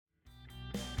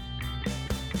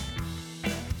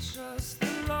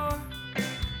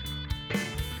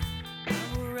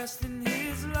rest in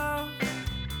his love.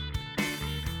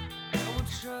 I will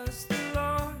trust the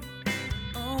Lord,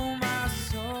 oh my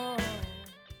soul.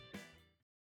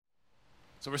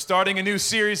 So we're starting a new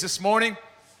series this morning,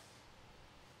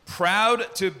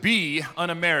 Proud to be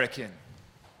an American.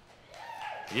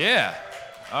 Yeah,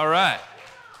 all right.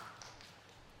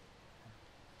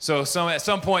 So at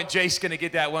some point, Jake's gonna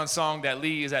get that one song that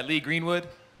Lee Greenwood?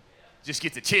 Just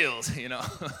get the chills, you know.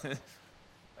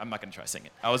 I'm not gonna try to sing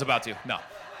it. I was about to, no.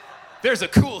 There's a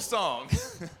cool song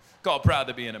called Proud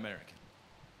to be an American.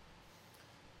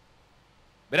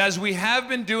 But as we have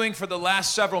been doing for the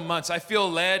last several months, I feel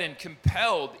led and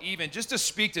compelled even just to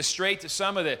speak straight to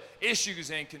some of the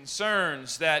issues and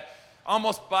concerns that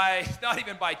almost not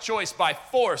even by choice, by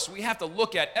force, we have to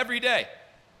look at every day.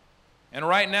 And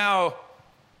right now,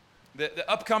 the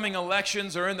upcoming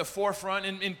elections are in the forefront,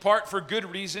 in part for good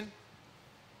reason.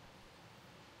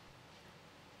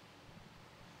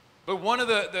 But one of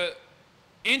the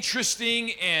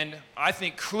interesting and I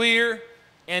think clear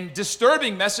and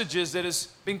disturbing messages that has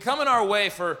been coming our way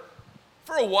for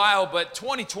a while, but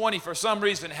 2020 for some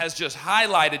reason has just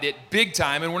highlighted it big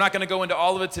time, and we're not going to go into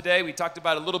all of it today. We talked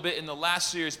about it a little bit in the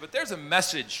last series, but there's a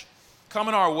message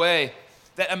coming our way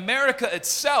that America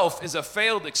itself is a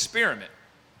failed experiment.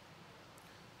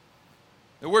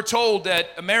 That we're told that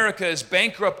America is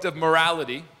bankrupt of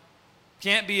morality,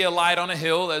 can't be a light on a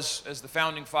hill, as the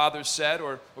founding fathers said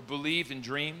or believed in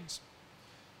dreams.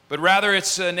 But rather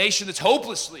it's a nation that's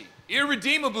hopelessly,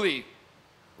 irredeemably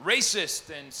racist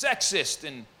and sexist.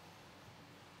 And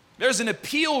there's an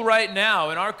appeal right now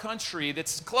in our country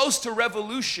that's close to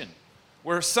revolution,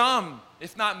 where some,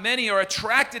 if not many, are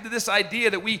attracted to this idea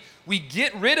that we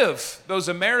get rid of those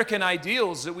American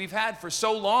ideals that we've had for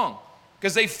so long,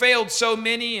 because they failed so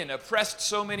many and oppressed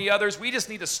so many others. We just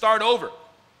need to start over.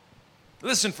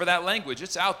 Listen for that language,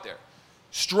 it's out there.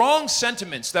 Strong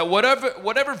sentiments that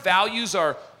whatever values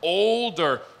are old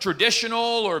or traditional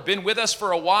or been with us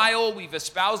for a while, we've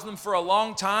espoused them for a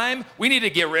long time, we need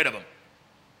to get rid of them.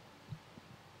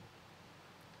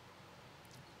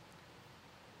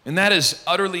 And that is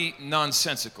utterly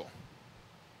nonsensical.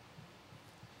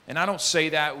 And I don't say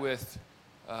that with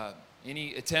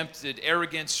any attempted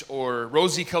arrogance or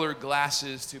rosy-colored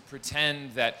glasses to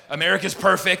pretend that America's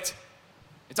perfect.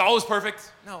 It's always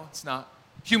perfect. No, it's not.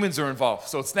 Humans are involved,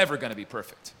 so it's never going to be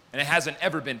perfect. And it hasn't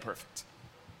ever been perfect.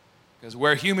 Because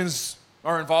where humans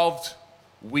are involved,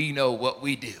 we know what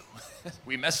we do.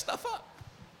 We mess stuff up.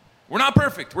 We're not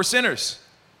perfect. We're sinners.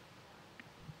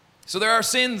 So there are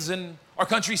sins in our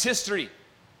country's history.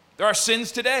 There are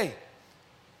sins today.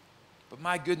 But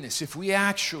my goodness, if we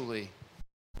actually,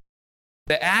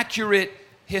 the accurate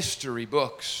history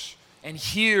books, and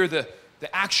hear the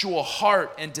actual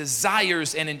heart and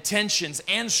desires and intentions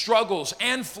and struggles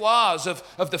and flaws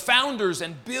of the founders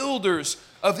and builders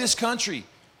of this country,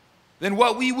 then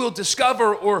what we will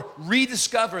discover or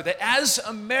rediscover that as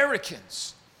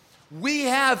Americans, we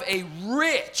have a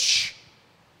rich,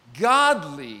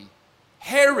 godly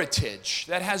heritage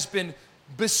that has been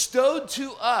bestowed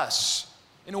to us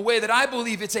in a way that I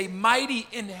believe it's a mighty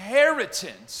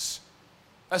inheritance,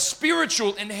 a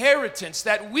spiritual inheritance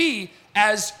that we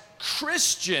as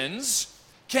Christians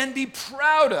can be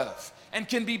proud of and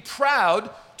can be proud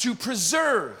to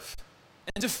preserve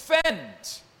and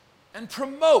defend and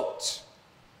promote.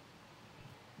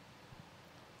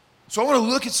 So I want to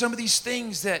look at some of these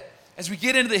things that as we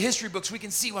get into the history books, we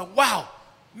can see, well, wow,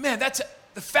 man,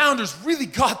 the founders really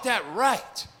got that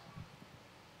right.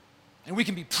 And we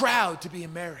can be proud to be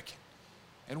American.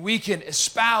 And we can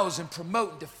espouse and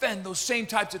promote and defend those same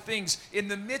types of things in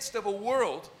the midst of a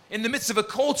world, in the midst of a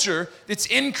culture that's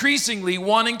increasingly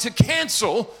wanting to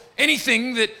cancel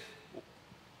anything that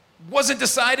wasn't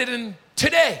decided in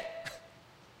today.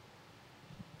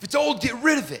 If it's old, get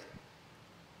rid of it.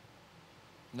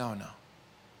 No.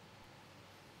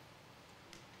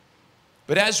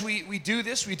 But as we do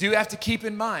this, we do have to keep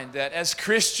in mind that as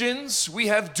Christians, we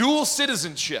have dual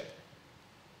citizenship.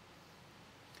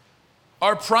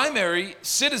 Our primary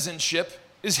citizenship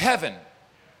is heaven.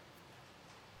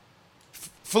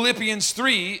 Philippians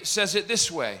 3 says it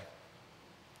this way,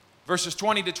 verses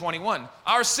 20 to 21.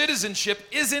 Our citizenship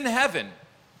is in heaven,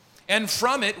 and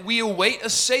from it we await a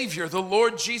Savior, the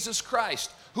Lord Jesus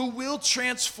Christ, who will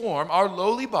transform our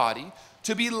lowly body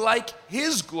to be like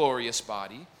His glorious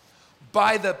body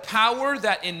by the power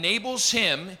that enables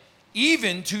Him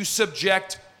even to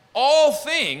subject all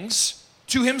things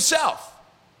to Himself.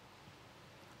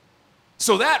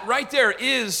 So that right there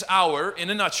is in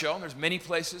a nutshell, and there's many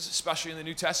places, especially in the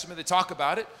New Testament, that talk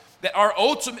about it, that our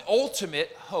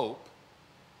ultimate hope,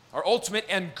 our ultimate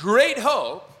and great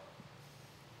hope,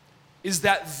 is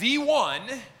that the one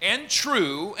and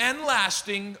true and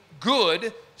lasting,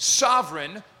 good,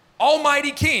 sovereign,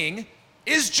 almighty King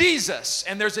is Jesus.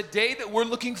 And there's a day that we're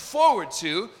looking forward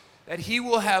to, that he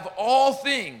will have all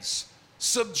things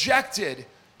subjected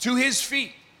to his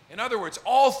feet. In other words,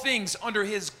 all things under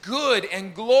his good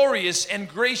and glorious and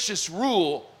gracious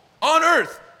rule on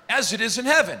earth as it is in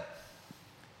heaven.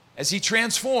 As he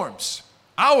transforms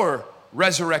our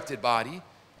resurrected body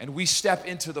and we step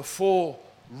into the full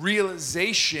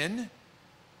realization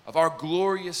of our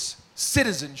glorious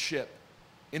citizenship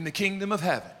in the kingdom of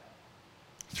heaven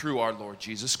through our Lord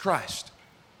Jesus Christ.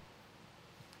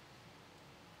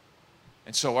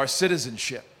 And so our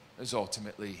citizenship is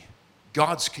ultimately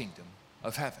God's kingdom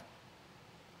of heaven.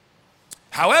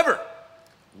 However,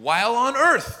 while on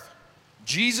earth,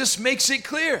 Jesus makes it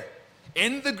clear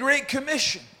in the Great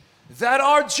Commission that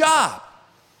our job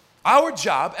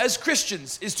as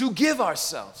Christians is to give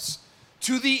ourselves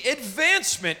to the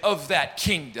advancement of that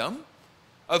kingdom,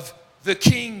 of the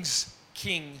King's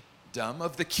kingdom,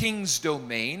 of the King's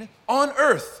domain on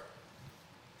earth.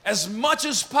 As much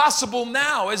as possible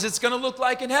now as it's going to look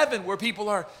like in heaven, where people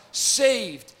are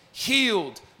saved,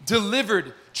 healed,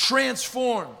 delivered,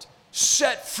 transformed,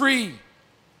 set free.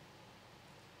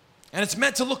 And it's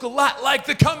meant to look a lot like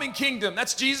the coming kingdom.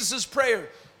 That's Jesus' prayer.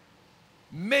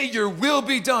 May your will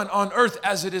be done on earth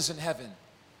as it is in heaven.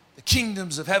 The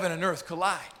kingdoms of heaven and earth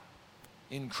collide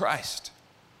in Christ.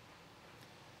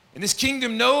 And this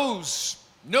kingdom knows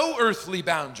no earthly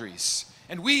boundaries.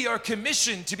 And we are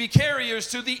commissioned to be carriers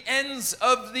to the ends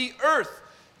of the earth,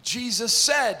 Jesus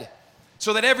said,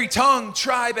 so that every tongue,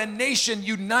 tribe, and nation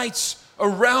unites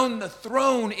around the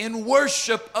throne in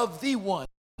worship of the one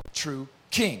true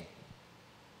King.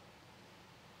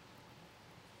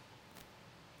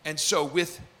 And so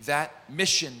with that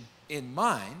mission in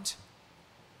mind,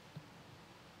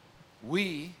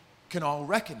 we can all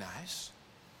recognize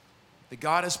that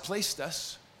God has placed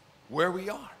us where we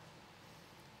are.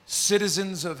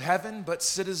 Citizens of heaven, but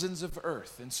citizens of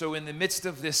earth. And so in the midst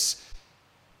of this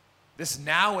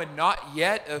now and not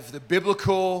yet of the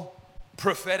biblical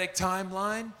prophetic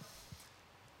timeline,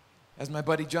 as my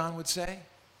buddy John would say,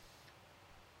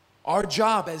 our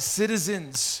job as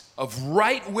citizens of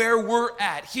right where we're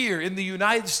at here in the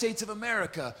United States of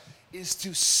America is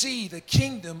to see the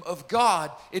kingdom of God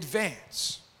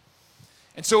advance.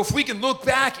 And so if we can look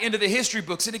back into the history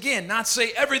books, and again, not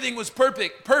say everything was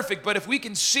perfect, but if we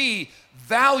can see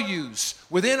values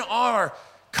within our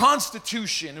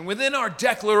Constitution and within our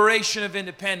Declaration of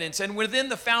Independence and within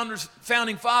the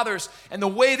founding fathers and the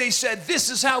way they said this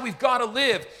is how we've got to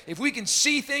live, if we can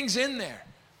see things in there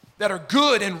that are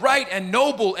good and right and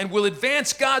noble and will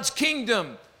advance God's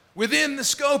kingdom within the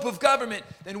scope of government,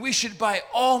 then we should by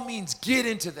all means get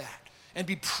into that and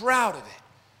be proud of it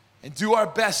and do our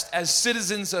best as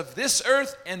citizens of this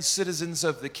earth and citizens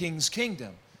of the King's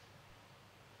kingdom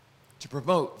to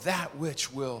promote that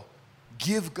which will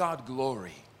give God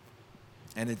glory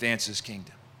and advance his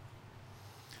kingdom.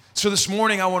 So this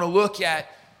morning I want to look at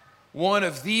one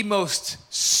of the most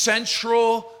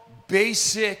central,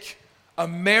 basic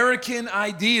American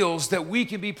ideals that we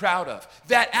can be proud of.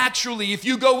 That actually, if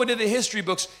you go into the history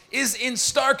books, is in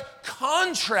stark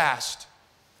contrast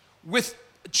with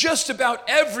just about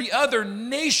every other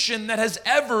nation that has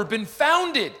ever been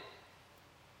founded.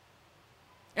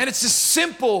 And it's a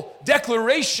simple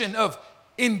declaration of,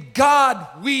 in God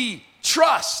we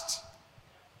trust.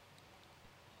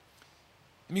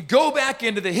 I mean, go back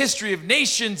into the history of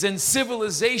nations and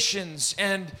civilizations,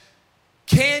 and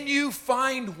can you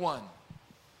find one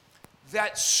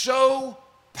that so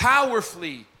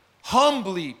powerfully,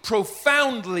 humbly,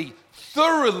 profoundly,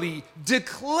 thoroughly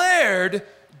declared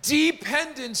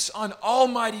dependence on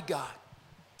Almighty God,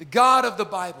 the God of the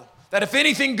Bible, that if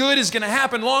anything good is going to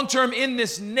happen long term in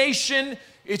this nation,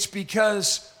 it's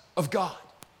because of God?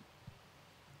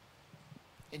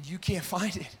 And you can't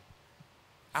find it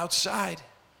outside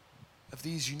of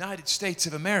these United States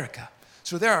of America.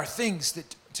 So there are things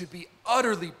that to be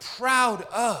utterly proud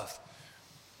of,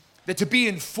 that to be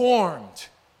informed,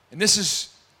 and this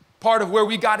is part of where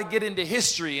we got to get into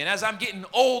history. And as I'm getting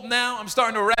old now, I'm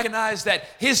starting to recognize that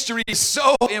history is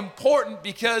so important,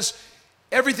 because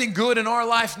everything good in our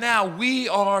life now, we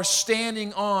are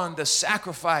standing on the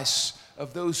sacrifice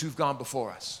of those who've gone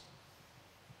before us,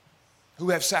 who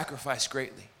have sacrificed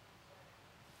greatly.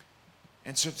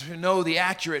 And so to know the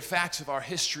accurate facts of our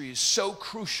history is so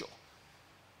crucial,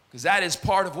 because that is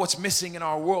part of what's missing in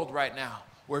our world right now,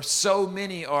 where so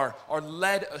many are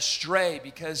led astray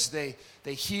because they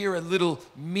hear a little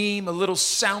meme, a little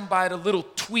soundbite, a little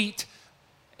tweet,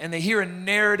 and they hear a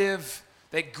narrative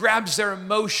that grabs their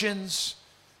emotions,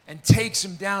 and takes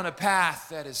them down a path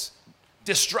that is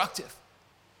destructive,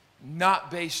 not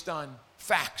based on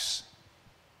facts.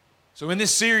 So in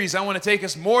this series, I want to take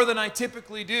us more than I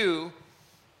typically do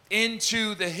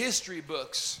into the history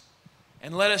books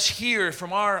and let us hear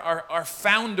from our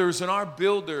founders and our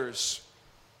builders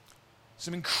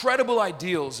some incredible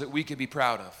ideals that we could be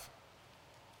proud of.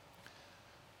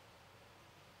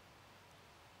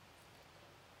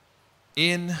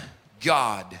 In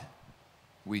God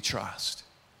we trust.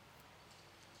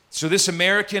 So this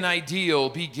American ideal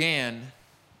began,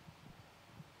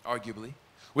 arguably,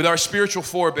 with our spiritual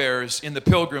forebears in the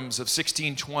Pilgrims of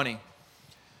 1620.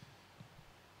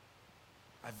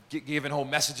 I've given whole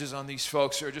messages on these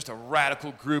folks. They're just a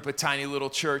radical group, a tiny little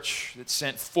church that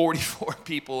sent 44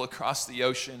 people across the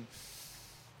ocean,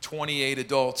 28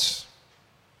 adults,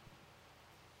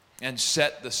 and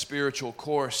set the spiritual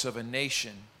course of a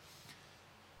nation.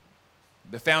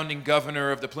 The founding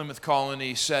governor of the Plymouth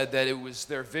colony said that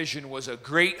their vision was a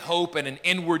great hope and an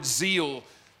inward zeal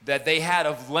that they had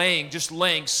of laying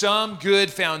some good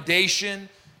foundation,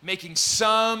 making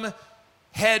some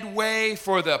headway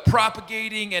for the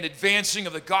propagating and advancing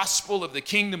of the gospel of the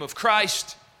kingdom of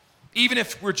Christ, even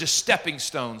if we're just stepping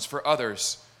stones for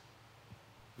others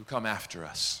who come after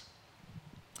us.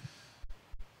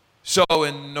 So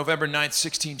in November 9th,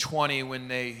 1620, when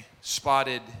they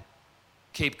spotted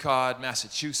Cape Cod,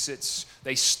 Massachusetts,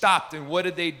 they stopped, and what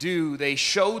did they do? They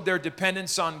showed their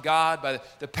dependence on God. By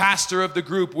the pastor of the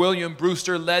group, William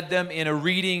Brewster, led them in a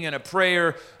reading and a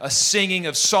prayer, a singing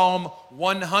of Psalm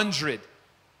 100,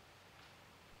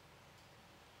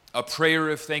 a prayer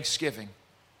of thanksgiving.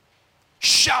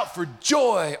 Shout for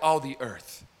joy, all the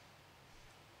earth.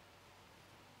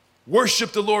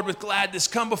 Worship the Lord with gladness.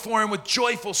 Come before him with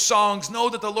joyful songs. Know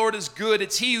that the Lord is good.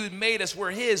 It's he who made us.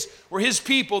 We're his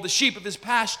people, the sheep of his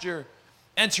pasture.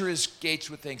 Enter his gates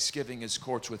with thanksgiving, his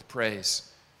courts with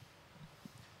praise.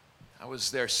 That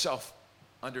was their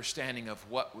self-understanding of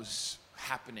what was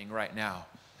happening right now.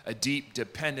 A deep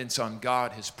dependence on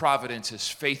God, his providence, his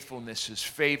faithfulness, his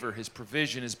favor, his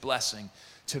provision, his blessing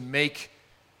to make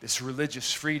this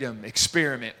religious freedom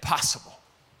experiment possible.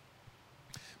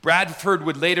 Bradford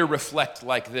would later reflect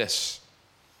like this.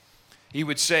 He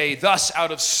would say, thus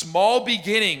out of small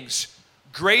beginnings,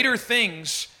 greater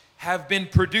things have been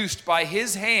produced by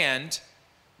his hand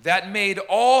that made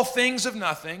all things of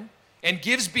nothing and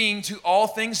gives being to all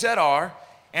things that are.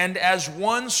 And as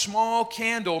one small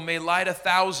candle may light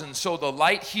 1,000, so the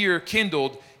light here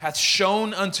kindled hath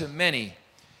shone unto many,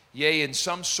 yea, in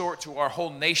some sort to our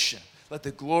whole nation. Let the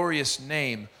glorious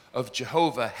name of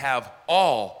Jehovah have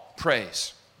all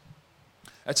praise.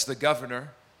 That's the governor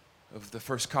of the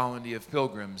first colony of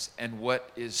Pilgrims, and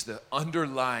what is the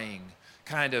underlying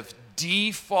kind of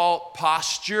default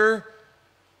posture?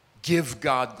 Give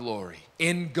God glory.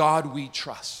 In God we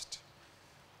trust.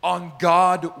 On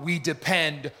God we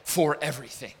depend for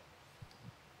everything.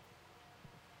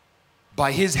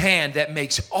 By his hand that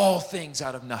makes all things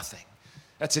out of nothing.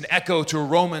 That's an echo to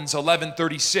Romans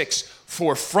 11:36.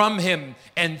 For from him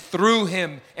and through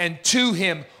him and to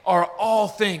him are all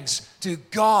things. To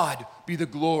God be the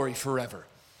glory forever.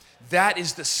 That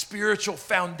is the spiritual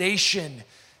foundation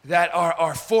that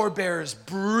our forebears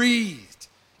breathed.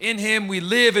 In him we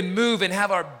live and move and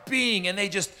have our being. And they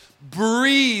just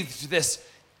breathed this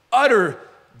utter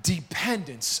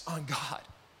dependence on God.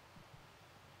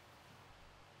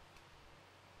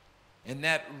 And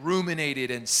that ruminated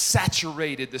and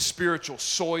saturated the spiritual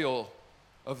soil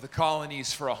of the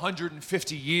colonies for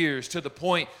 150 years, to the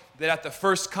point that at the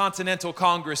First Continental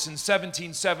Congress in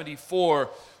 1774,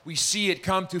 we see it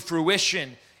come to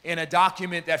fruition in a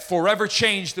document that forever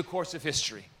changed the course of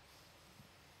history.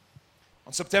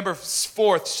 On September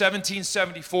 4th,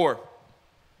 1774,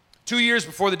 2 years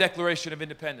before the Declaration of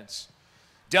Independence,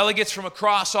 delegates from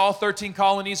across all 13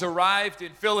 colonies arrived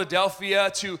in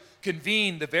Philadelphia to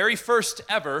convene the very first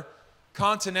ever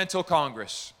Continental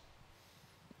Congress.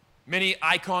 Many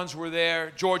icons were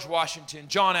there: George Washington,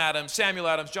 John Adams, Samuel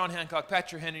Adams, John Hancock,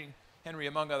 Patrick Henry,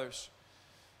 among others.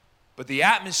 But the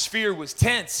atmosphere was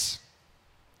tense,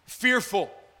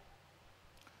 fearful.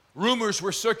 Rumors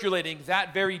were circulating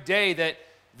that very day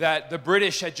that the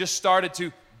British had just started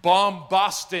to bomb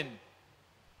Boston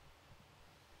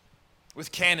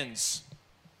with cannons.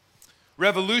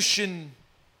 Revolution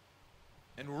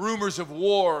and rumors of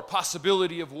war,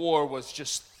 possibility of war, was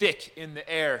just thick in the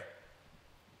air.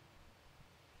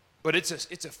 But it's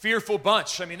a fearful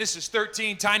bunch. I mean, this is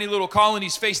 13 tiny little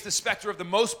colonies face the specter of the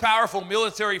most powerful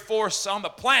military force on the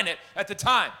planet at the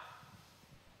time.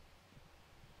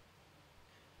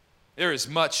 There is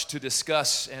much to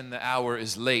discuss, and the hour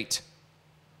is late.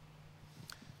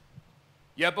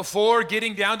 Yet before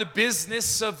getting down to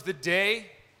business of the day,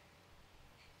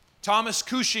 Thomas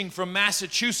Cushing from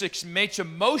Massachusetts makes a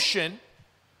motion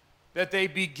that they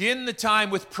begin the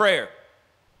time with prayer.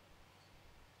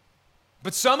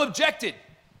 But some objected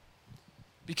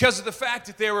because of the fact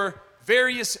that there were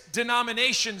various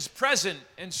denominations present.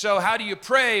 And so how do you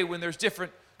pray when there's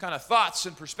different kind of thoughts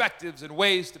and perspectives and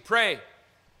ways to pray?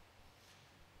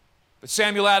 But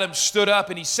Samuel Adams stood up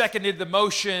and he seconded the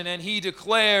motion, and he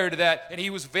declared that, and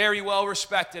he was very well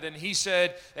respected, and he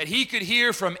said that he could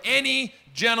hear from any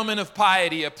gentleman of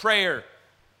piety a prayer.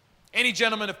 Any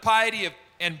gentleman of piety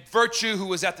and virtue who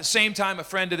was at the same time a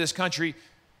friend of this country,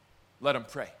 let him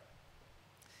pray.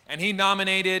 And he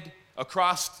nominated,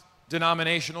 across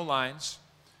denominational lines,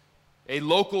 a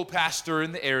local pastor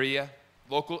in the area,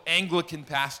 local Anglican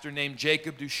pastor named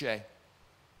Jacob Duché.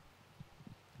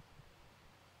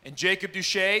 And Jacob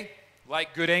Duché,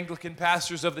 like good Anglican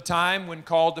pastors of the time, when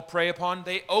called to pray upon,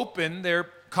 they open their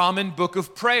common book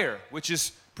of prayer, which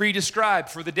is pre-described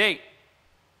for the date.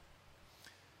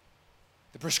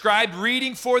 The prescribed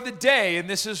reading for the day, and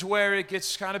this is where it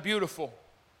gets kind of beautiful,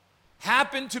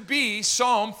 happened to be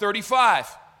Psalm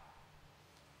 35,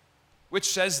 which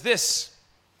says this: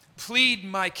 "Plead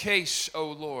my case, O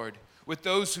Lord, with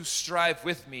those who strive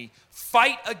with me.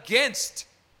 Fight against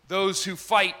those who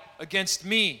fight against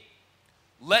me.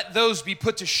 Let those be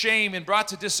put to shame and brought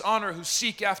to dishonor who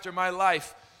seek after my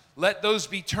life. Let those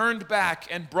be turned back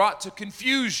and brought to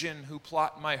confusion who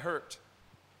plot my hurt."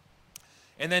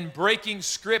 And then, breaking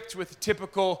script with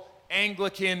typical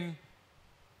Anglican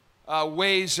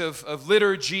ways of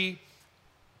liturgy,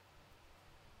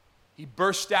 he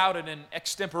burst out in an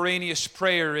extemporaneous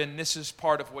prayer, and this is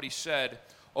part of what he said.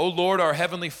 "O Lord, our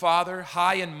heavenly Father,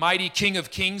 high and mighty King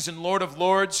of kings and Lord of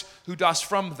lords, who dost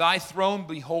from thy throne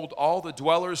behold all the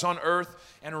dwellers on earth,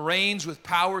 and reigns with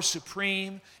power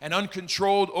supreme and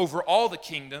uncontrolled over all the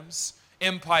kingdoms,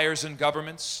 empires, and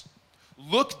governments.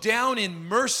 Look down in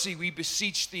mercy, we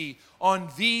beseech thee, on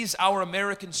these our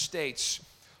American states,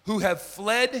 who have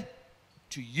fled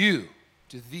to you,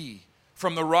 to thee,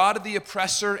 from the rod of the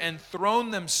oppressor, and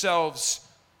thrown themselves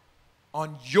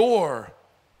on your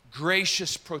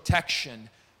gracious protection,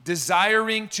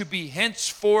 desiring to be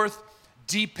henceforth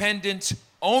dependent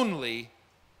only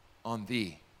on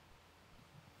thee.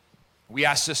 We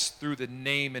ask this through the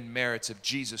name and merits of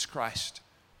Jesus Christ,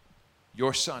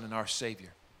 your Son and our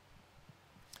Savior."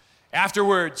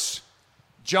 Afterwards,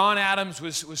 John Adams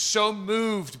was so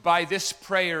moved by this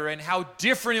prayer and how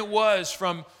different it was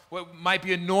from what might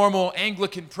be a normal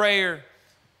Anglican prayer.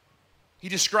 He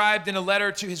described in a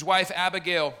letter to his wife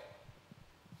Abigail,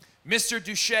 "Mr.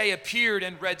 Duché appeared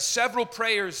and read several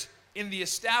prayers in the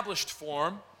established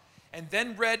form, and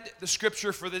then read the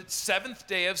scripture for the 7th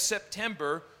day of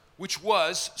September, which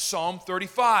was Psalm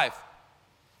 35.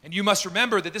 And you must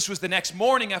remember that this was the next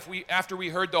morning after we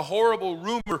heard the horrible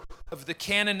rumor of the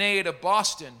cannonade of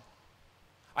Boston.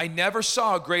 I never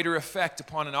saw a greater effect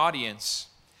upon an audience.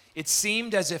 It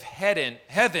seemed as if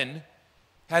heaven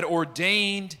had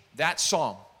ordained that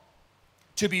psalm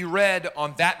to be read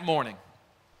on that morning.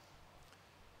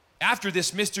 After this,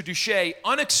 Mr. Duché,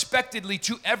 unexpectedly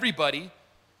to everybody,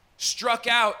 struck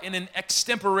out in an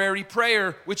extemporary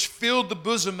prayer which filled the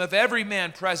bosom of every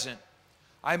man present.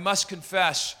 I must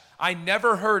confess, I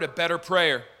never heard a better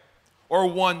prayer, or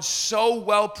one so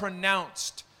well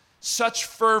pronounced, such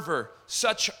fervor,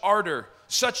 such ardor,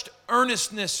 such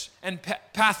earnestness and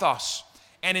pathos,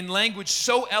 and in language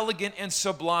so elegant and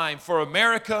sublime for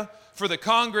America, for the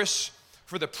Congress,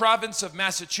 for the province of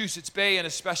Massachusetts Bay, and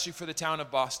especially for the town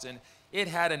of Boston. It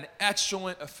had an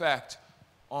excellent effect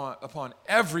upon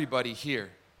everybody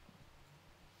here.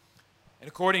 And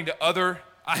according to other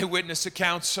eyewitness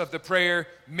accounts of the prayer,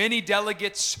 many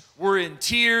delegates were in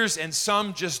tears, and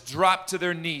some just dropped to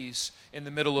their knees in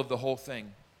the middle of the whole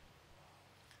thing.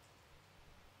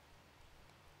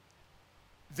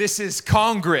 This is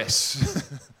Congress.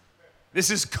 This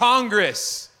is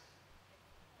Congress.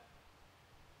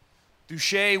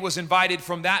 Duché was invited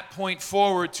from that point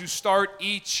forward to start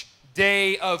each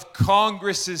day of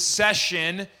Congress's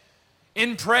session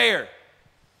in prayer,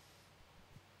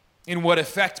 in what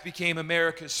effect became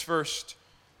America's first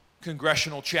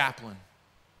congressional chaplain.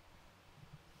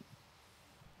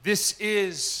 This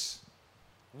is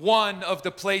one of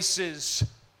the places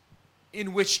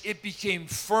in which it became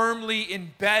firmly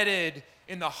embedded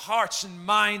in the hearts and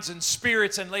minds and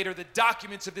spirits, and later the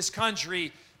documents of this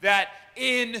country, that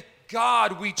in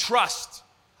God we trust.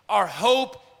 Our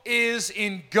hope is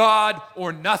in God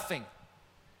or nothing.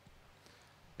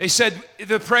 They said,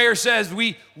 the prayer says,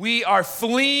 we are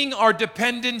fleeing our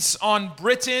dependence on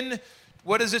Britain.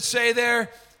 What does it say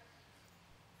there?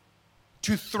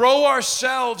 to throw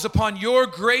ourselves upon your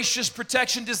gracious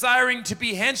protection, desiring to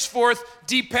be henceforth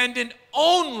dependent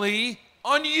only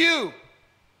on you.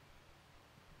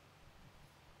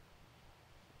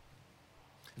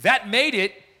 That made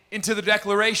it into the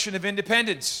Declaration of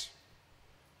Independence.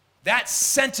 That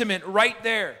sentiment right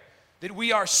there, that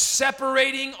we are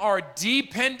separating our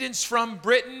dependence from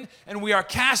Britain and we are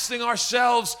casting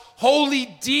ourselves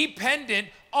wholly dependent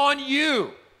on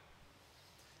you.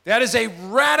 That is a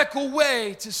radical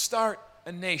way to start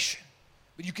a nation.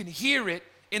 But you can hear it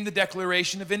in the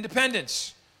Declaration of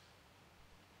Independence.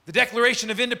 The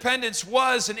Declaration of Independence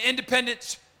was an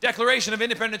independence declaration of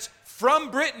independence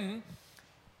from Britain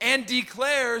and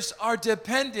declares our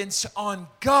dependence on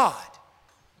God.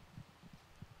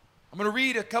 I'm going to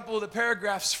read a couple of the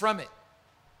paragraphs from it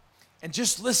and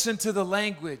just listen to the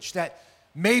language that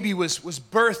maybe was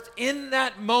birthed in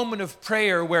that moment of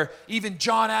prayer where even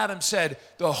John Adams said,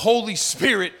 the Holy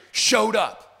Spirit showed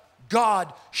up.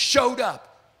 God showed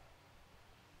up.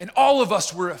 And all of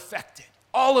us were affected.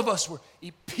 All of us were,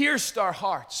 he pierced our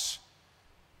hearts.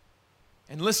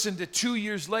 And listen to 2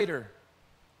 years later,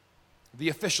 the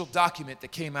official document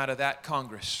that came out of that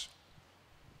Congress.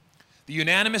 The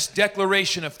unanimous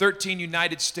declaration of 13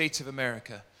 United States of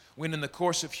America, when in the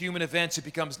course of human events it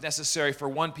becomes necessary for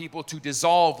one people to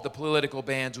dissolve the political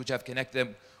bands which have connected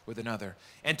them with another,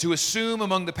 and to assume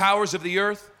among the powers of the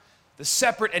earth the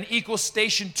separate and equal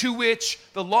station to which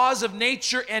the laws of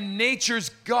nature and nature's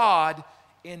God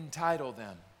entitle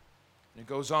them. And it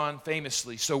goes on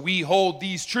famously, so we hold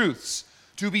these truths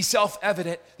to be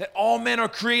self-evident, that all men are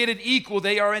created equal.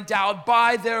 They are endowed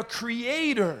by their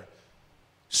Creator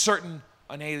certain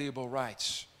unalienable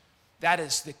rights. That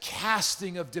is the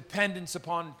casting of dependence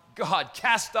upon God.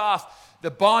 Cast off the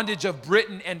bondage of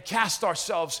Britain and cast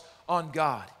ourselves on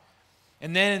God.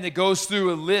 And then it goes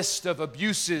through a list of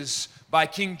abuses by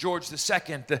King George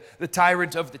II, the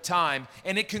tyrant of the time.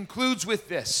 And it concludes with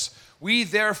this: we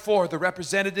therefore, the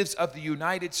representatives of the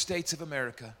United States of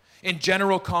America, in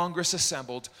General Congress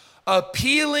assembled,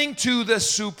 appealing to the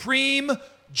Supreme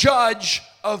Judge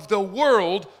of the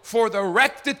world for the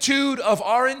rectitude of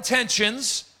our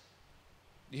intentions.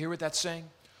 You hear what that's saying?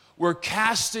 We're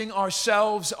casting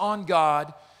ourselves on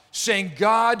God, saying,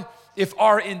 God, if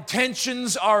our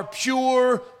intentions are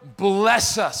pure,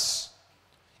 bless us.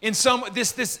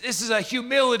 This is a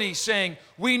humility saying,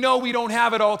 we know we don't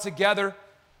have it all together,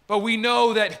 but we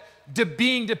know that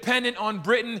being dependent on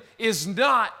Britain is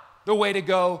not the way to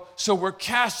go. So we're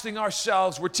casting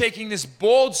ourselves, we're taking this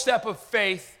bold step of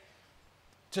faith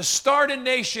to start a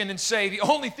nation and say the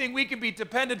only thing we can be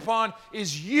dependent upon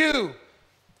is you.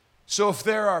 So if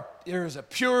there is a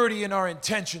purity in our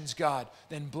intentions, God,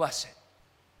 then bless it.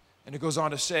 And it goes on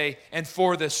to say, and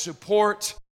for the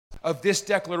support of this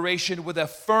declaration with a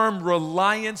firm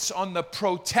reliance on the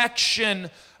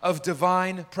protection of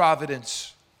divine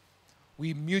providence,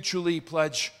 we mutually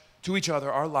pledge to each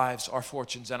other our lives, our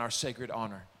fortunes, and our sacred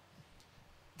honor.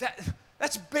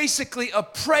 That's basically a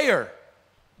prayer.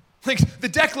 Like the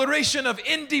Declaration of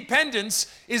Independence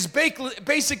is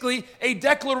basically a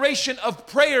declaration of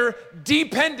prayer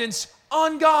dependence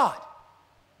on God.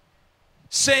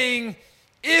 Saying,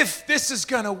 if this is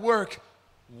going to work,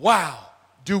 wow,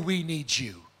 do we need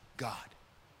you, God.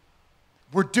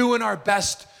 We're doing our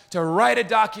best to write a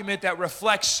document that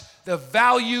reflects the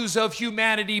values of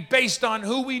humanity based on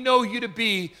who we know you to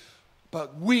be,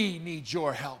 but we need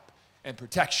your help and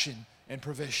protection and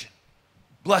provision.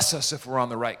 Bless us if we're on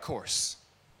the right course.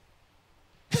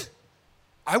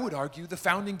 I would argue the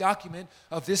founding document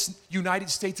of this United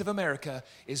States of America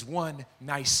is one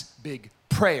nice big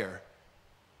prayer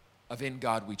of in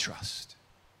God we trust.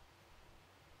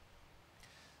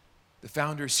 The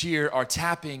founders here are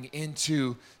tapping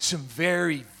into some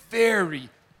very, very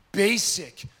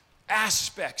basic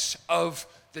aspects of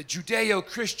the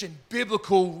Judeo-Christian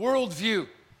biblical worldview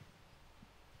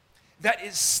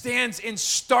that stands in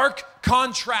stark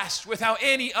contrast with how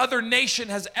any other nation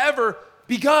has ever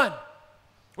begun,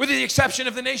 with the exception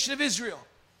of the nation of Israel,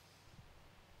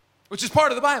 which is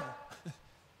part of the Bible.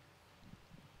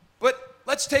 But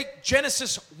let's take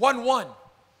Genesis 1:1.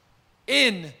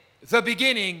 In the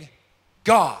beginning,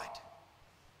 God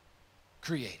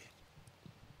created.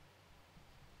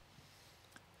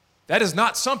 That is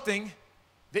not something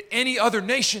that any other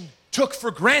nation took for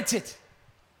granted.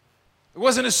 It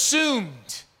wasn't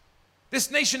assumed. This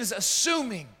nation is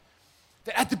assuming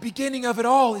that at the beginning of it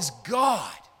all is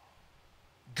God.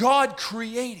 God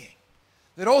creating.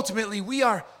 That ultimately we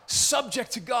are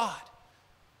subject to God.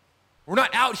 We're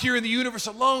not out here in the universe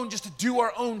alone just to do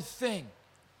our own thing,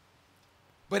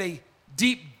 but a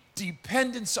deep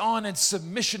dependence on and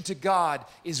submission to God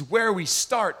is where we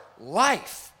start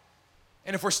life.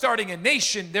 And if we're starting a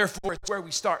nation, therefore it's where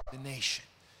we start the nation.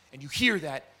 And you hear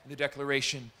that in the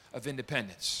Declaration of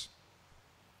Independence,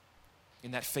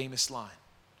 in that famous line.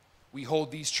 We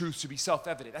hold these truths to be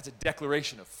self-evident. That's a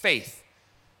declaration of faith.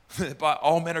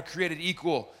 All men are created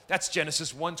equal. That's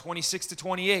Genesis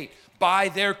 1:26-28. By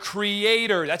their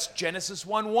Creator. That's Genesis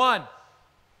 1:1.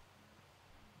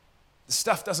 The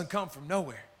stuff doesn't come from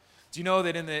nowhere. Do you know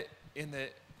that in the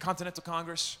Continental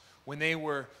Congress, when they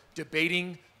were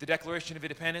debating the Declaration of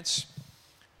Independence,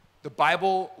 the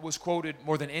Bible was quoted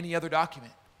more than any other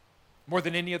document, more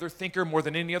than any other thinker, more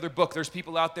than any other book. There's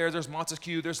people out there, there's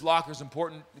Montesquieu, there's Locke,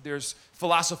 there's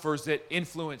philosophers that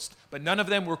influenced, but none of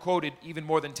them were quoted even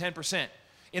more than 10%.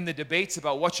 In the debates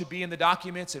about what should be in the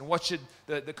documents and what should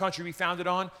the country be founded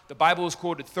on, the Bible was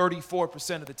quoted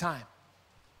 34% of the time,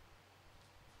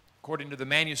 according to the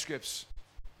manuscripts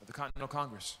of the Continental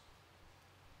Congress.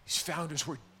 These founders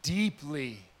were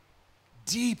deeply,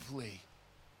 deeply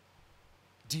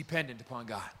dependent upon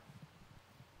God.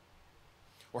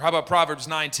 Or how about Proverbs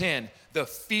 9:10? The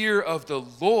fear of the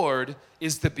Lord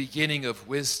is the beginning of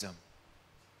wisdom,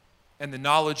 and the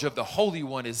knowledge of the Holy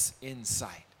One is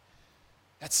insight.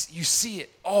 You see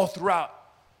it all throughout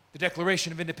the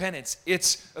Declaration of Independence.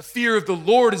 It's a fear of the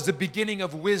Lord is the beginning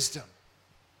of wisdom.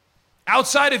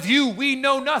 Outside of you, we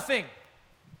know nothing.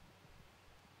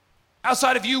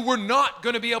 Outside of you, we're not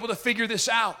going to be able to figure this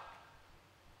out.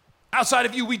 Outside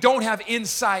of you, we don't have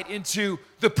insight into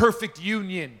the perfect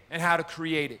union and how to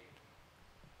create it.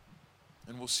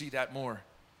 And we'll see that more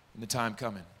in the time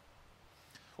coming.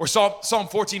 Or Psalm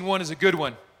 14:1 is a good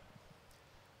one.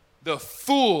 The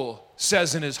fool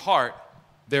says in his heart,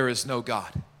 there is no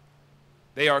God.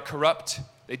 They are corrupt.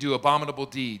 They do abominable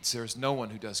deeds. There is no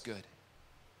one who does good.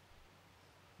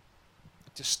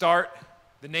 To start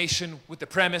the nation with the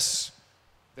premise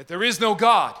that there is no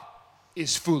God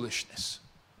is foolishness.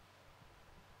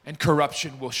 And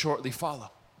corruption will shortly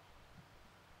follow.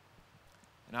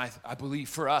 And I believe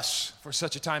for us, for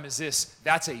such a time as this,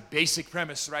 that's a basic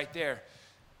premise right there.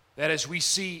 That as we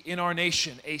see in our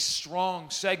nation a strong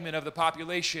segment of the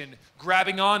population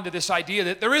grabbing on to this idea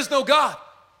that there is no God.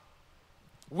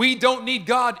 We don't need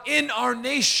God in our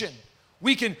nation.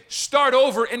 We can start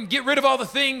over and get rid of all the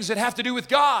things that have to do with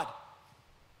God.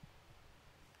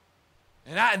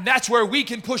 And that's where we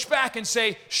can push back and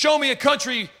say, show me a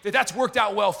country that's worked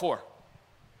out well for.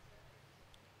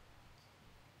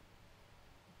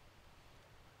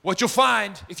 What you'll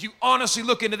find, if you honestly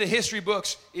look into the history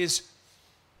books, is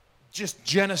just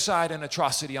genocide and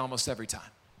atrocity almost every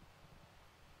time.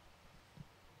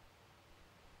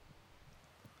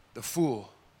 The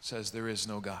fool says there is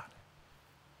no God.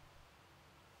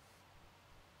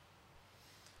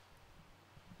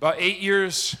 About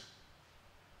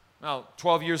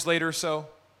 12 years later or so,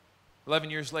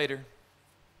 11 years later,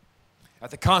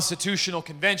 at the Constitutional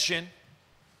Convention,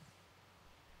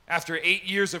 after 8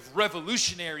 years of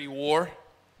Revolutionary War,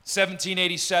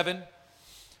 1787,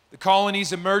 the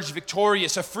colonies emerged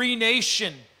victorious, a free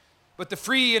nation, but the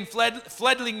free and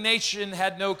fledgling nation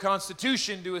had no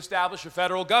constitution to establish a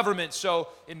federal government. So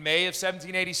in May of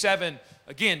 1787,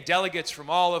 again, delegates from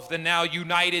all of the now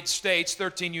United States,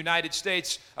 13 United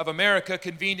States of America,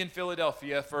 convened in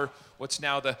Philadelphia for what's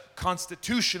now the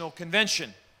Constitutional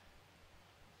Convention.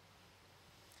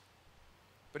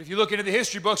 But if you look into the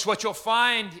history books, what you'll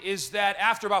find is that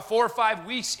after about 4 or 5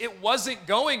 weeks, it wasn't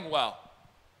going well.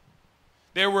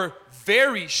 There were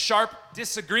very sharp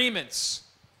disagreements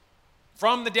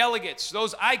from the delegates.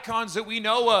 Those icons that we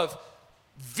know of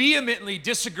vehemently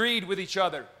disagreed with each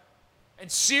other,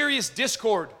 and serious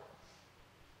discord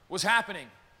was happening.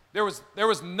 There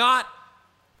was not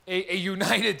a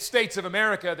United States of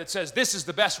America that says this is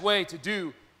the best way to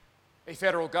do a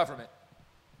federal government.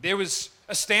 There was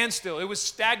a standstill. It was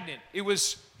stagnant. It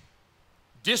was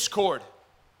discord.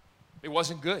 It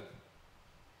wasn't good.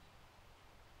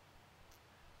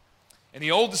 And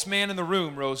the oldest man in the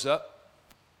room rose up,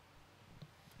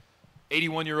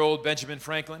 81-year-old Benjamin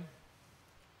Franklin,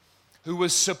 who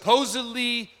was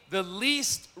supposedly the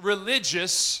least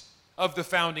religious of the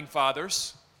founding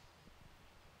fathers.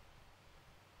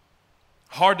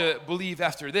 Hard to believe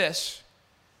after this,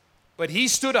 but he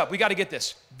stood up. We got to get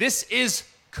this. This is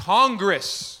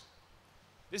Congress.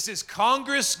 This is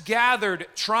Congress gathered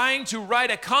trying to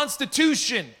write a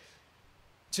constitution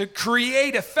to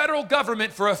create a federal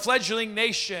government for a fledgling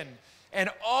nation. And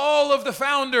all of the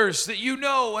founders that you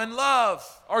know and love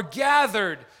are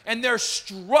gathered, and they're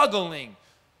struggling.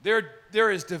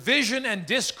 There is division and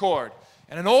discord.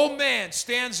 And an old man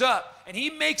stands up, and he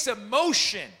makes a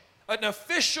motion an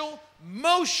official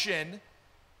motion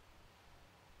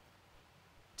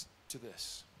to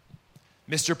this.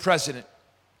 Mr. President,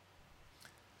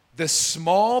 the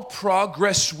small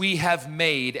progress we have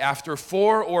made after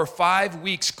 4 or 5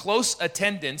 weeks close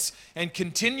attendance and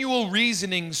continual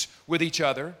reasonings with each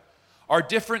other, our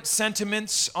different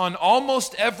sentiments on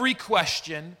almost every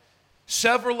question,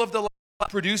 several of the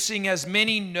producing as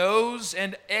many no's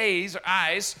and ayes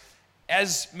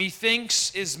as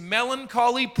methinks is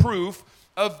melancholy proof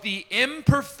of the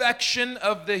imperfection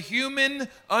of the human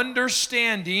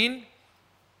understanding.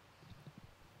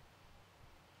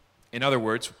 In other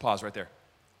words, pause right there.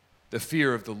 The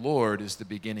fear of the Lord is the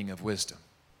beginning of wisdom.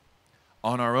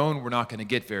 On our own, we're not going to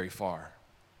get very far.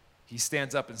 He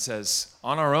stands up and says,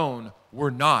 on our own, we're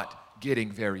not getting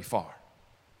very far.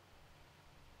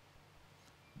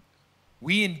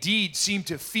 We indeed seem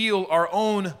to feel our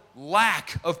own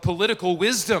lack of political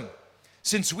wisdom.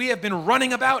 Since we have been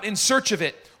running about in search of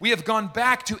it, we have gone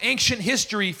back to ancient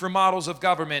history for models of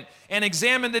government and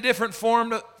examined the different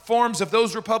forms of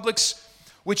those republics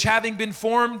which, having been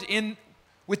formed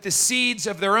with the seeds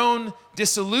of their own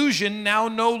disillusion, now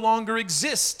no longer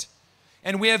exist.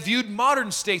 And we have viewed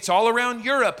modern states all around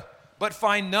Europe, but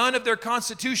find none of their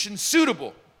constitutions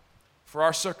suitable for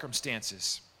our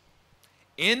circumstances.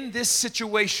 In this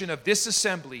situation of this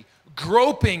assembly,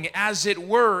 groping as it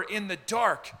were in the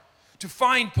dark to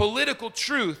find political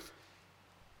truth,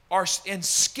 and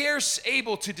scarce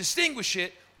able to distinguish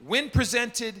it when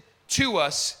presented to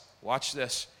us, watch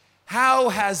this, how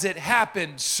has it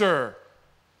happened, sir,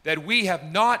 that we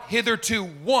have not hitherto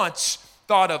once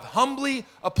thought of humbly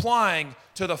applying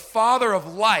to the Father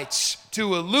of lights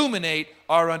to illuminate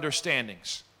our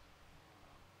understandings?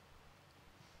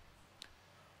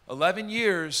 11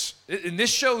 years, and this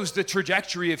shows the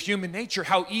trajectory of human nature,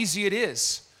 how easy it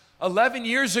is. 11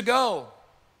 years ago,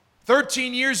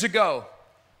 13 years ago,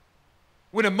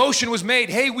 when a motion was made,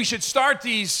 hey, we should start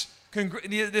this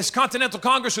Continental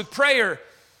Congress with prayer,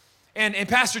 and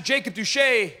Pastor Jacob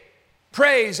Duché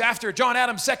prays after John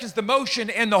Adams seconds the motion,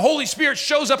 and the Holy Spirit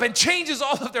shows up and changes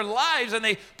all of their lives, and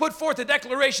they put forth a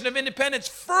Declaration of Independence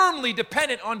firmly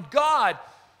dependent on God.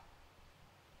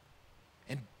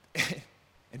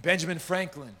 And Benjamin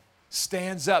Franklin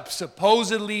stands up,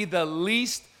 supposedly the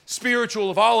least spiritual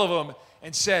of all of them,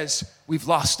 and says, we've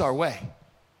lost our way.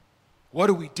 What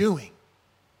are we doing?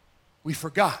 We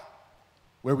forgot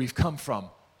where we've come from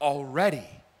already.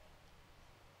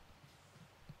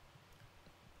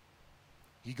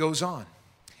 He goes on.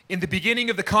 In the beginning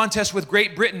of the contest with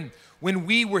Great Britain, when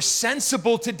we were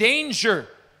sensible to danger,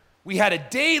 we had a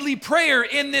daily prayer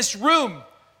in this room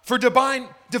for divine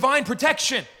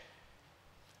protection.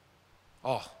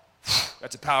 Oh,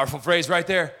 that's a powerful phrase right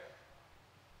there.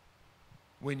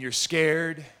 When you're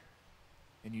scared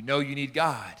and you know you need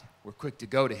God, we're quick to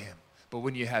go to Him. But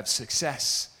when you have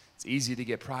success, it's easy to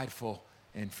get prideful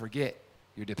and forget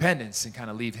your dependence and kind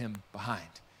of leave Him behind.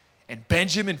 And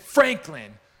Benjamin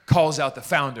Franklin calls out the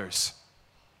founders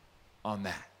on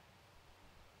that.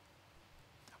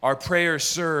 Our prayers,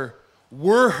 sir,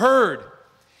 were heard,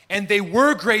 and they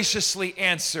were graciously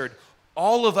answered.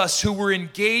 All of us who were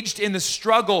engaged in the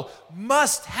struggle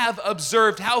must have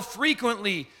observed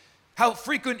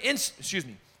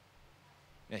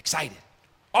excited.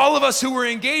 All of us who were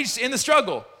engaged in the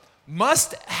struggle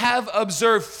must have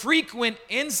observed frequent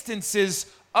instances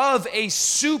of a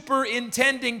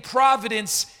superintending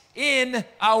providence in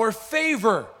our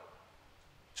favor.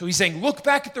 So he's saying, look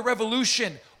back at the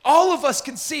revolution. All of us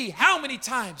can see how many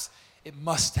times it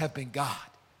must have been God.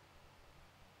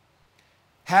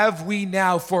 Have we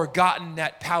now forgotten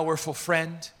that powerful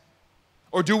friend?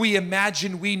 Or do we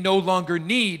imagine we no longer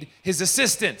need his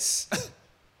assistance?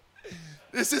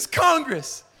 This is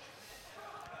Congress.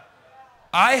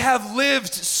 I have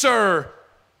lived, sir,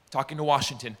 talking to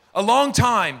Washington, a long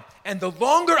time, and the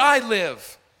longer I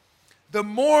live, the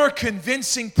more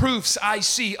convincing proofs I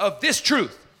see of this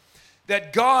truth,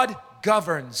 that God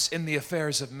governs in the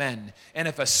affairs of men. And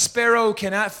if a sparrow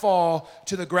cannot fall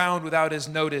to the ground without his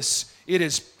notice,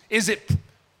 is it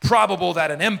probable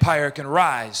that an empire can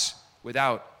rise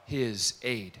without his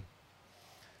aid?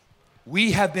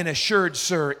 We have been assured,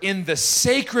 sir, in the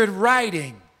sacred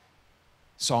writing,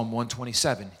 Psalm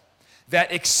 127,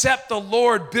 that except the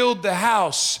Lord build the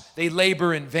house, they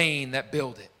labor in vain that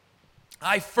build it.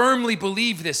 I firmly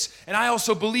believe this, and I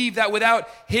also believe that without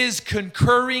his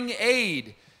concurring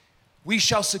aid, we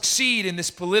shall succeed in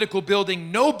this political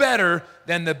building no better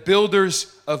than the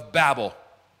builders of Babel.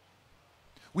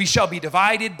 We shall be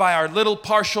divided by our little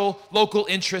partial local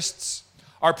interests.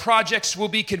 Our projects will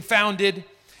be confounded,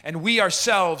 and we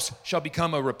ourselves shall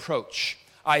become a reproach.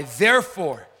 I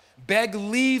therefore beg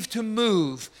leave to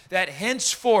move that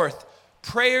henceforth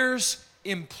prayers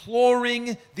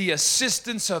imploring the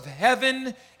assistance of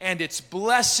heaven and its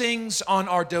blessings on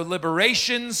our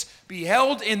deliberations be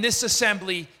held in this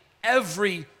assembly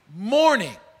every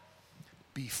morning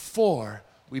before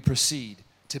we proceed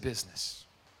to business.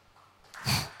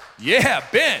 Yeah,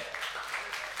 Ben.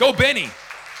 Go, Benny.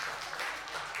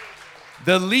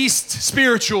 The least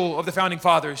spiritual of the founding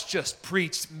fathers just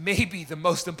preached maybe the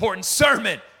most important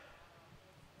sermon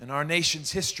in our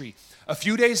nation's history. A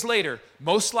few days later,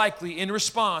 most likely in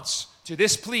response to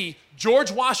this plea,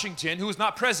 George Washington, who was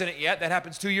not president yet, that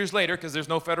happens 2 years later because there's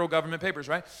no federal government papers,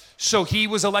 right? So he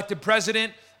was elected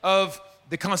president of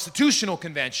the Constitutional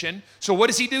Convention. So what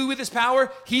does he do with his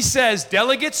power? He says,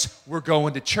 delegates, we're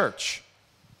going to church.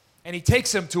 And he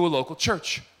takes them to a local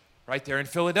church right there in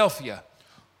Philadelphia,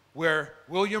 where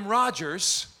William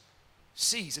Rogers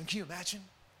sees, and can you imagine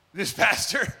this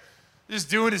pastor just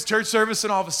doing his church service,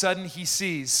 and all of a sudden he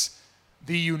sees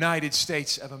the United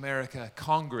States of America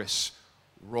Congress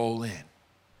roll in.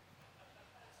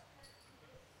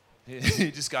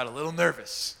 He just got a little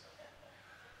nervous.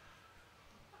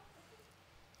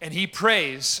 And he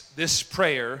prays this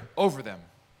prayer over them.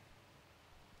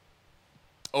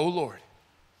 O Lord,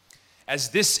 as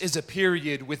this is a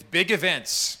period with big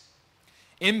events,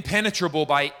 impenetrable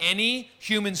by any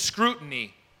human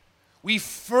scrutiny, we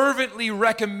fervently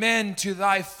recommend to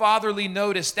thy fatherly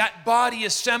notice that body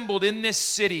assembled in this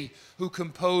city who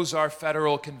compose our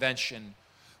federal convention.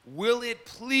 Will it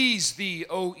please thee,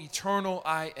 O eternal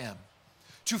I am,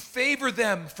 to favor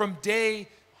them from day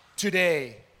to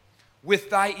day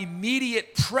with thy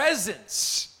immediate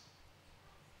presence?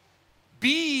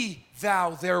 Be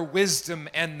thou their wisdom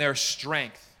and their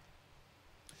strength.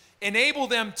 Enable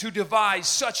them to devise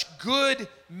such good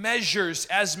measures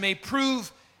as may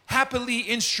prove happily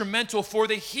instrumental for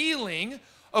the healing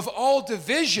of all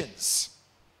divisions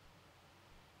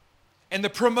and the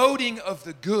promoting of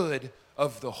the good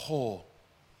of the whole,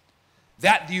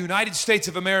 that the United States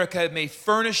of America may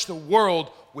furnish the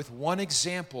world with one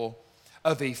example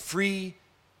of a free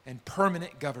and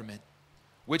permanent government,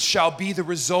 which shall be the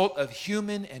result of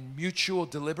human and mutual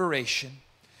deliberation,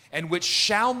 and which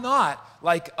shall not,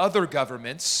 like other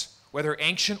governments, whether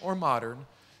ancient or modern,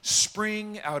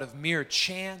 spring out of mere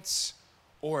chance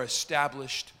or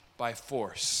established by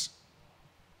force.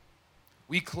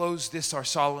 We close this, our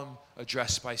solemn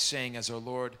address, by saying, as our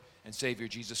Lord and Savior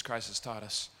Jesus Christ has taught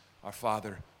us, our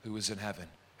Father who is in heaven,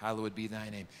 hallowed be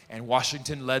thy name. And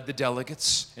Washington led the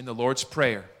delegates in the Lord's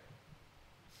Prayer.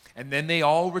 And then they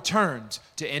all returned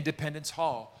to Independence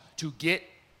Hall to get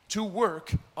to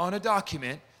work on a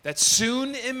document that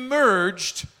soon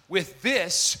emerged with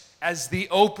this as the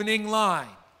opening line.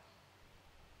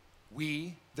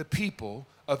 We, the people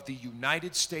of the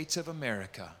United States of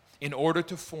America, in order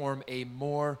to form a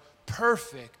more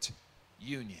perfect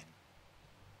union.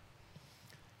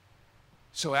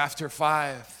 So after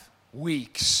 5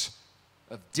 weeks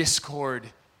of discord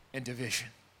and division,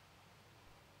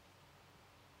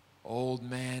 old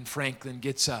man Franklin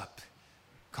gets up,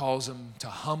 calls them to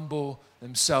humble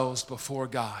themselves before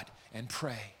God and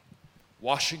pray.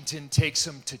 Washington takes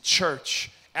them to church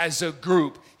as a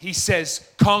group. He says,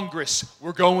 Congress,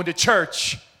 we're going to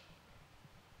church.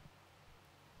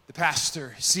 The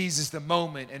pastor seizes the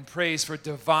moment and prays for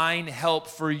divine help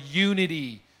for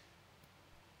unity,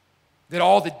 that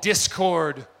all the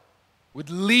discord would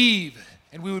leave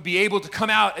and we would be able to come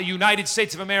out a United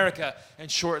States of America. And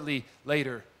shortly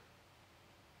later,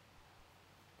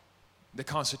 the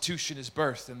Constitution is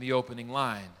birthed in the opening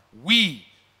line. We,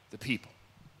 the people,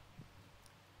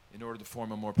 in order to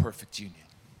form a more perfect union.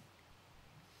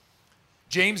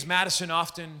 James Madison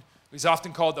is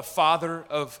often called the father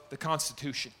of the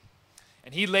Constitution.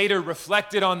 And he later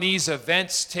reflected on these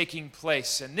events taking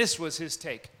place. And this was his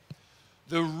take.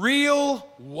 The real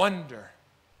wonder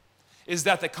is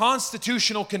that the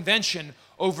Constitutional Convention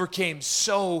overcame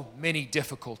so many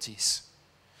difficulties.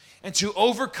 And to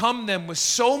overcome them with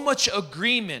so much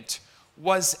agreement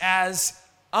was as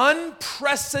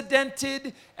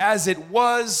unprecedented as it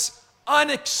was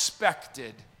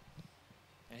unexpected.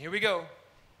 And here we go.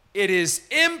 It is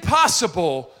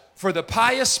impossible for the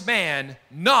pious man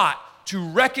not to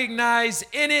recognize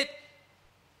in it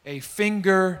a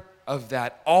finger of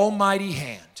that almighty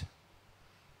hand,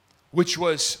 which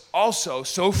was also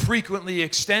so frequently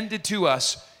extended to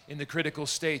us in the critical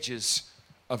stages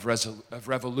of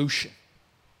revolution.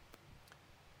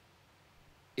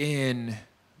 In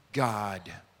God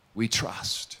we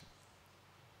trust.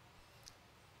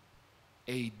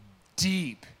 A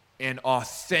deep and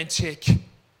authentic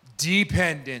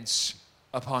dependence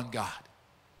upon God.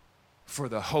 for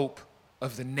the hope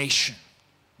of the nation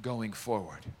going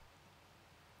forward.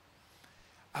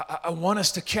 I want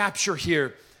us to capture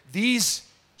here these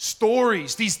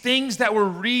stories, these things that we're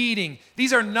reading.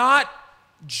 These are not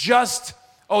just,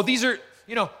 these are,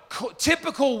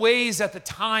 typical ways at the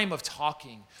time of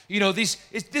talking.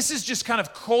 This is just kind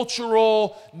of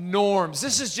cultural norms.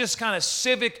 This is just kind of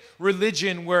civic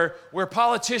religion where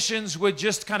politicians would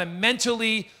just kind of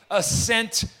mentally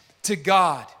assent to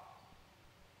God.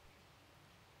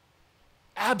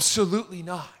 Absolutely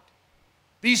not.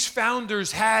 These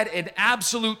founders had an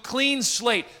absolute clean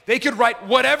slate. They could write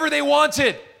whatever they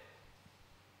wanted.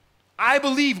 I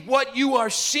believe what you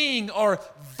are seeing are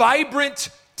vibrant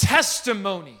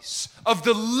testimonies of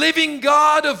the living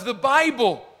God of the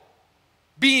Bible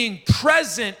being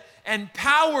present and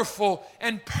powerful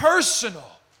and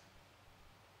personal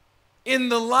in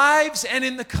the lives and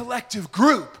in the collective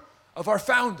group of our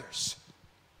founders,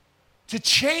 to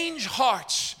change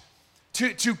hearts,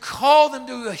 to call them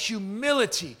to a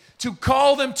humility, to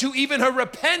call them to even a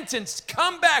repentance.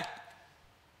 Come back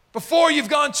before you've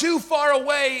gone too far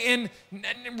away in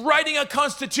writing a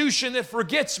constitution that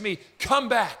forgets me. Come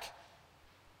back.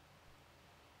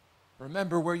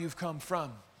 Remember where you've come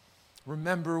from.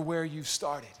 Remember where you've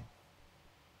started.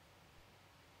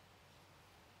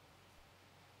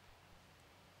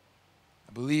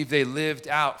 I believe they lived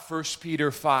out 1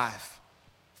 Peter 5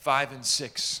 and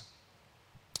 6.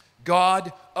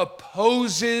 God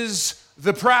opposes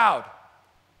the proud,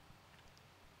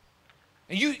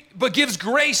 but gives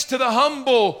grace to the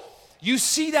humble. You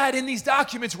see that in these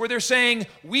documents where they're saying,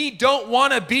 we don't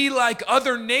want to be like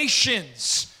other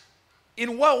nations.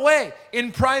 In what way?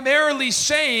 In primarily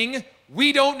saying,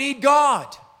 we don't need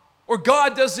God, or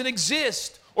God doesn't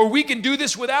exist, or we can do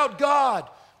this without God.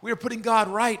 We are putting God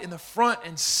right in the front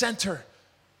and center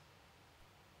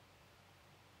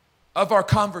of our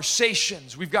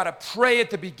conversations. We've got to pray at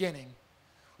the beginning.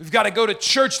 We've got to go to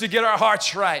church to get our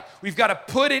hearts right. We've got to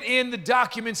put it in the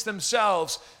documents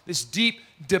themselves, this deep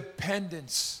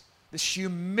dependence, this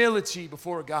humility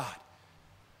before God.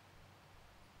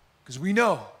 Because we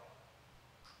know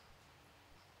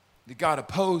that God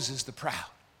opposes the proud.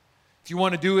 If you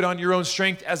want to do it on your own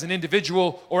strength as an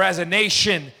individual or as a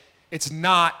nation, it's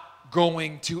not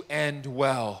going to end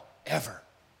well, ever.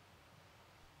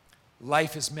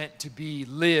 Life is meant to be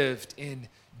lived in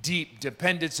deep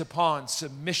dependence upon,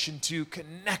 submission to,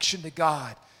 connection to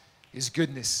God, His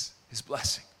goodness, His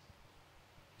blessing,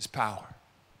 His power.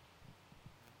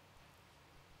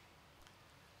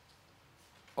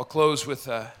 I'll close with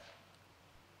the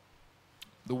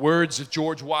words of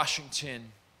George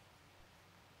Washington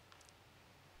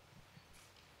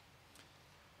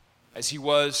as he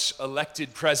was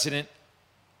elected president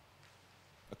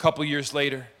a couple years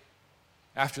later,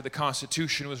 after the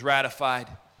Constitution was ratified.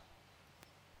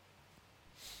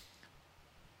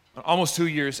 Almost 2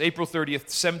 years, April 30th,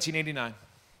 1789.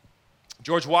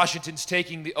 George Washington's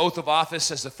taking the oath of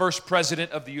office as the first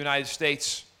president of the United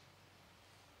States.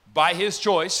 By his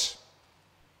choice,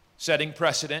 setting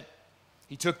precedent,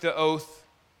 he took the oath,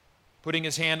 putting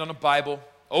his hand on a Bible,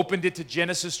 opened it to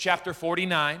Genesis chapter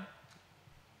 49,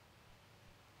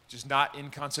 which is not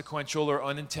inconsequential or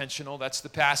unintentional. That's the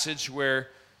passage where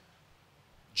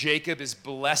Jacob is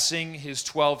blessing his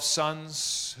 12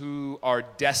 sons who are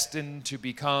destined to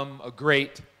become a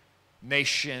great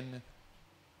nation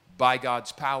by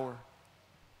God's power.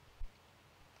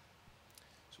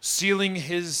 So sealing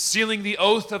the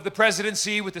oath of the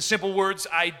presidency with the simple words,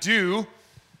 "I do,"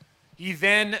 he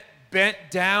then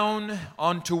bent down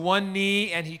onto one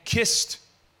knee and he kissed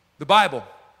the Bible.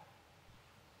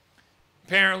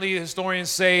 Apparently, historians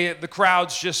say the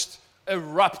crowds just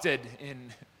erupted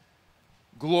in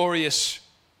glorious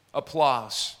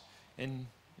applause. And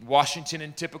Washington,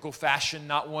 in typical fashion,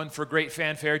 not one for great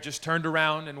fanfare, just turned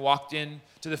around and walked in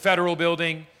to the federal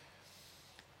building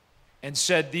and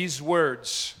said these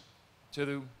words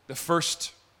to the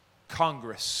first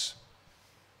Congress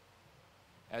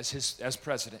as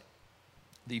president.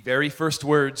 The very first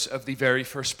words of the very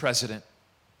first president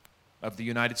of the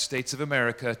United States of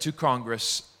America to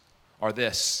Congress are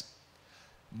this: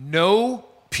 "No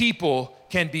people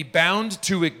can be bound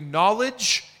to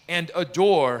acknowledge and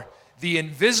adore the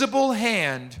invisible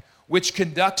hand which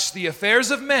conducts the affairs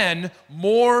of men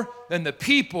more than the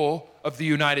people of the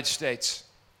United States."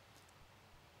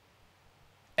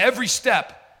 Every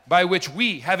step by which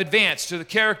we have advanced to the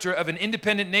character of an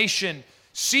independent nation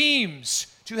seems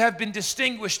to have been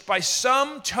distinguished by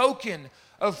some token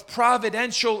of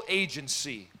providential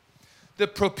agency. The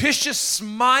propitious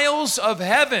smiles of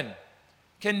heaven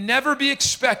can never be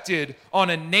expected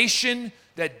on a nation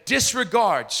that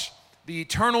disregards the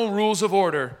eternal rules of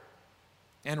order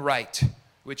and right,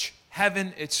 which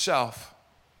heaven itself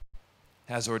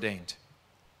has ordained.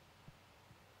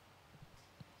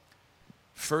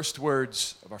 First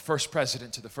words of our first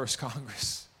president to the first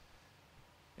Congress.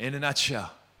 In a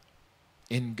nutshell,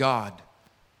 in God,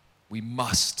 we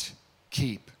must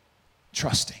keep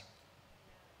trusting.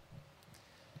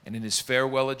 And in his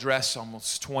farewell address,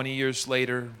 almost 20 years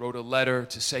later, wrote a letter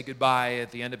to say goodbye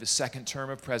at the end of his second term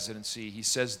of presidency. He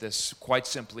says this quite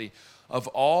simply: of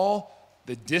all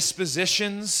the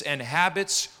dispositions and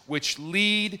habits which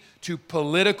lead to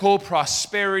political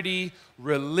prosperity,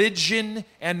 religion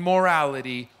and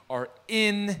morality are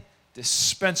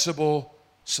indispensable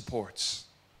supports.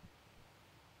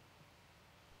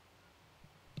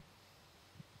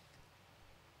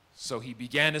 So he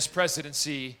began his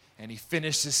presidency and he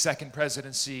finished his second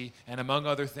presidency, and among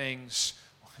other things,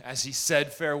 as he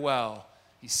said farewell,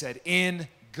 he said, in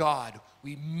God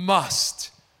we must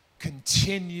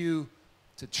continue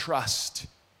to trust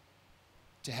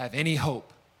to have any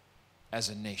hope as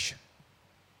a nation.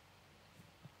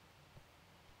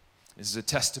 This is a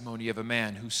testimony of a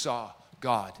man who saw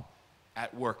God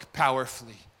at work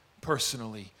powerfully,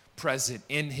 personally, present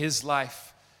in his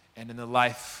life and in the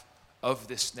life of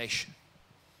this nation.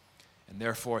 And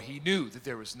therefore, he knew that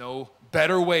there was no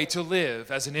better way to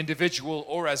live as an individual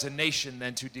or as a nation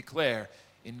than to declare,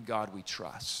 in God we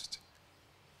trust.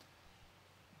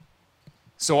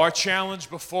 So our challenge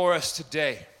before us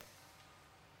today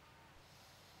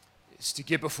is to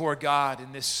get before God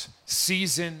in this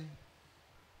season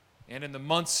and in the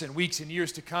months and weeks and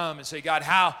years to come and say, God,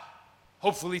 how,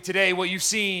 hopefully today what you've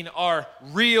seen are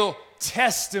real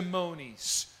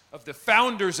testimonies of the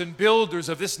founders and builders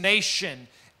of this nation,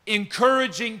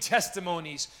 encouraging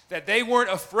testimonies that they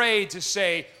weren't afraid to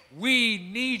say, we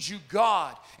need you,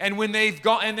 God. And when they've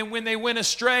gone, and then when they went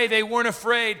astray, they weren't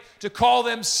afraid to call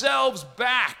themselves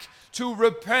back, to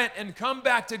repent and come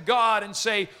back to God and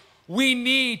say, we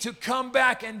need to come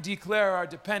back and declare our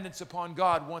dependence upon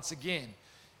God once again.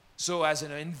 So as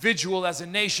an individual, as a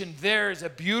nation, there is a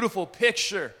beautiful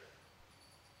picture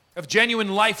of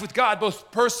genuine life with God,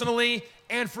 both personally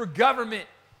and for government.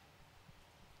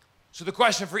 So the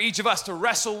question for each of us to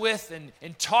wrestle with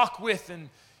and talk with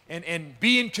and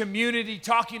be in community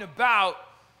talking about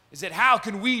is that how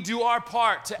can we do our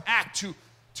part to act,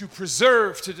 to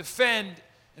preserve, to defend,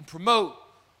 and promote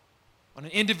on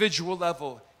an individual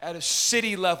level, at a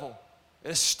city level,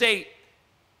 at a state,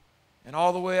 and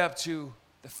all the way up to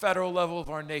the federal level of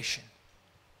our nation.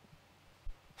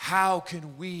 How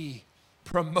can we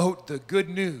promote the good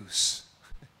news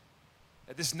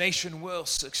that this nation will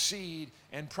succeed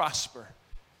and prosper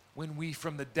when we,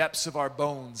 from the depths of our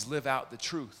bones, live out the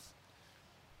truth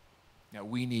that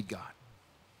we need God?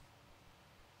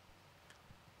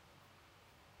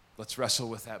 Let's wrestle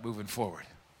with that moving forward.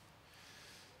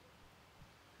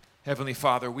 Heavenly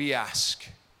Father, we ask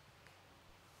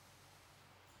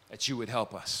that you would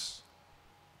help us.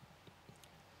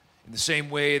 In the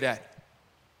same way that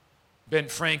Ben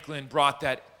Franklin brought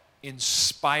that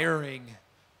inspiring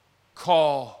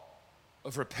call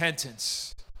of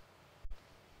repentance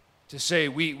to say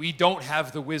we don't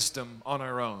have the wisdom on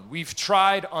our own. We've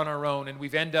tried on our own and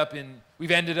we've ended up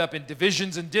in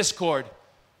divisions and discord.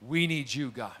 We need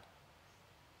you, God.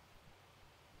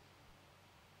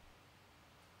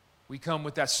 We come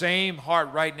with that same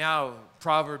heart right now.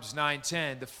 Proverbs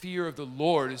 9:10, the fear of the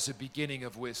Lord is the beginning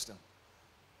of wisdom.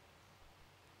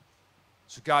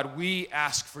 So God, we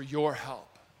ask for your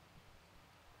help.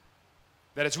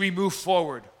 That as we move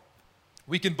forward,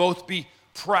 we can both be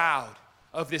proud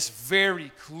of this very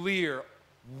clear,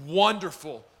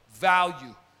 wonderful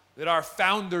value that our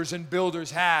founders and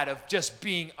builders had of just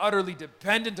being utterly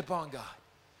dependent upon God,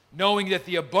 knowing that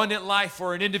the abundant life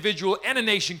for an individual and a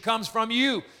nation comes from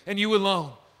you and you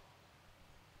alone.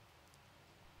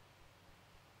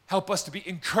 Help us to be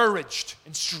encouraged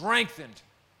and strengthened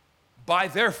by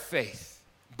their faith,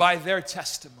 by their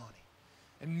testimony,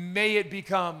 and may it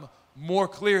become more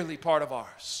clearly part of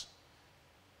ours.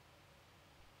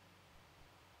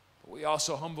 But we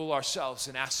also humble ourselves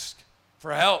and ask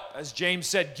for help. As James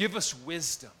said, give us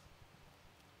wisdom.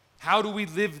 How do we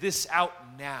live this out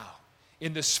now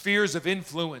in the spheres of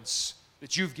influence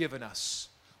that you've given us,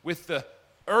 with the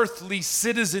earthly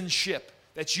citizenship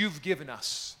that you've given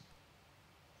us,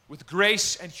 with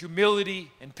grace and humility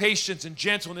and patience and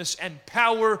gentleness and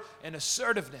power and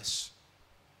assertiveness?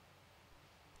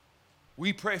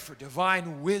 We pray for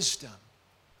divine wisdom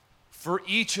for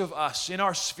each of us in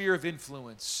our sphere of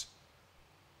influence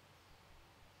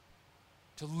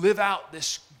to live out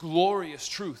this glorious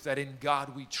truth that in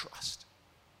God we trust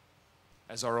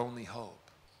as our only hope.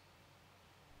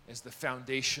 as the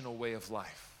foundational way of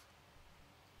life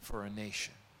for a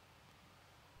nation.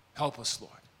 Help us,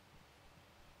 Lord.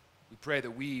 We pray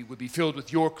that we would be filled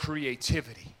with your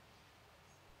creativity,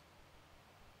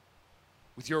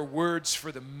 with your words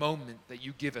for the moment that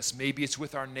you give us. Maybe it's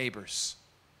with our neighbors.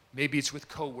 Maybe it's with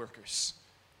coworkers.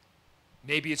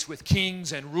 Maybe it's with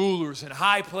kings and rulers and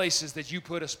high places that you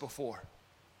put us before.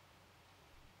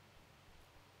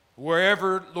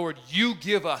 Wherever, Lord, you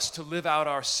give us to live out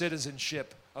our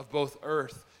citizenship of both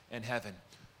earth and heaven,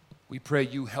 we pray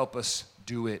you help us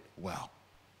do it well,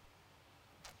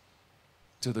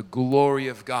 to the glory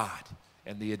of God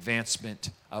and the advancement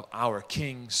of our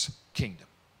King's kingdom.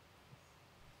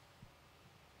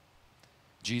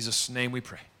 In Jesus' name we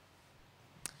pray.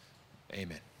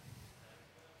 Amen.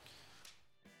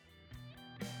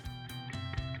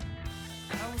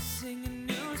 I will sing a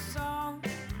new song.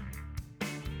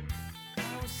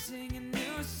 I will sing a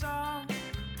new song.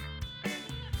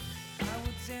 I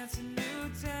will dance a new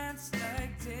dance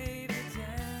like David.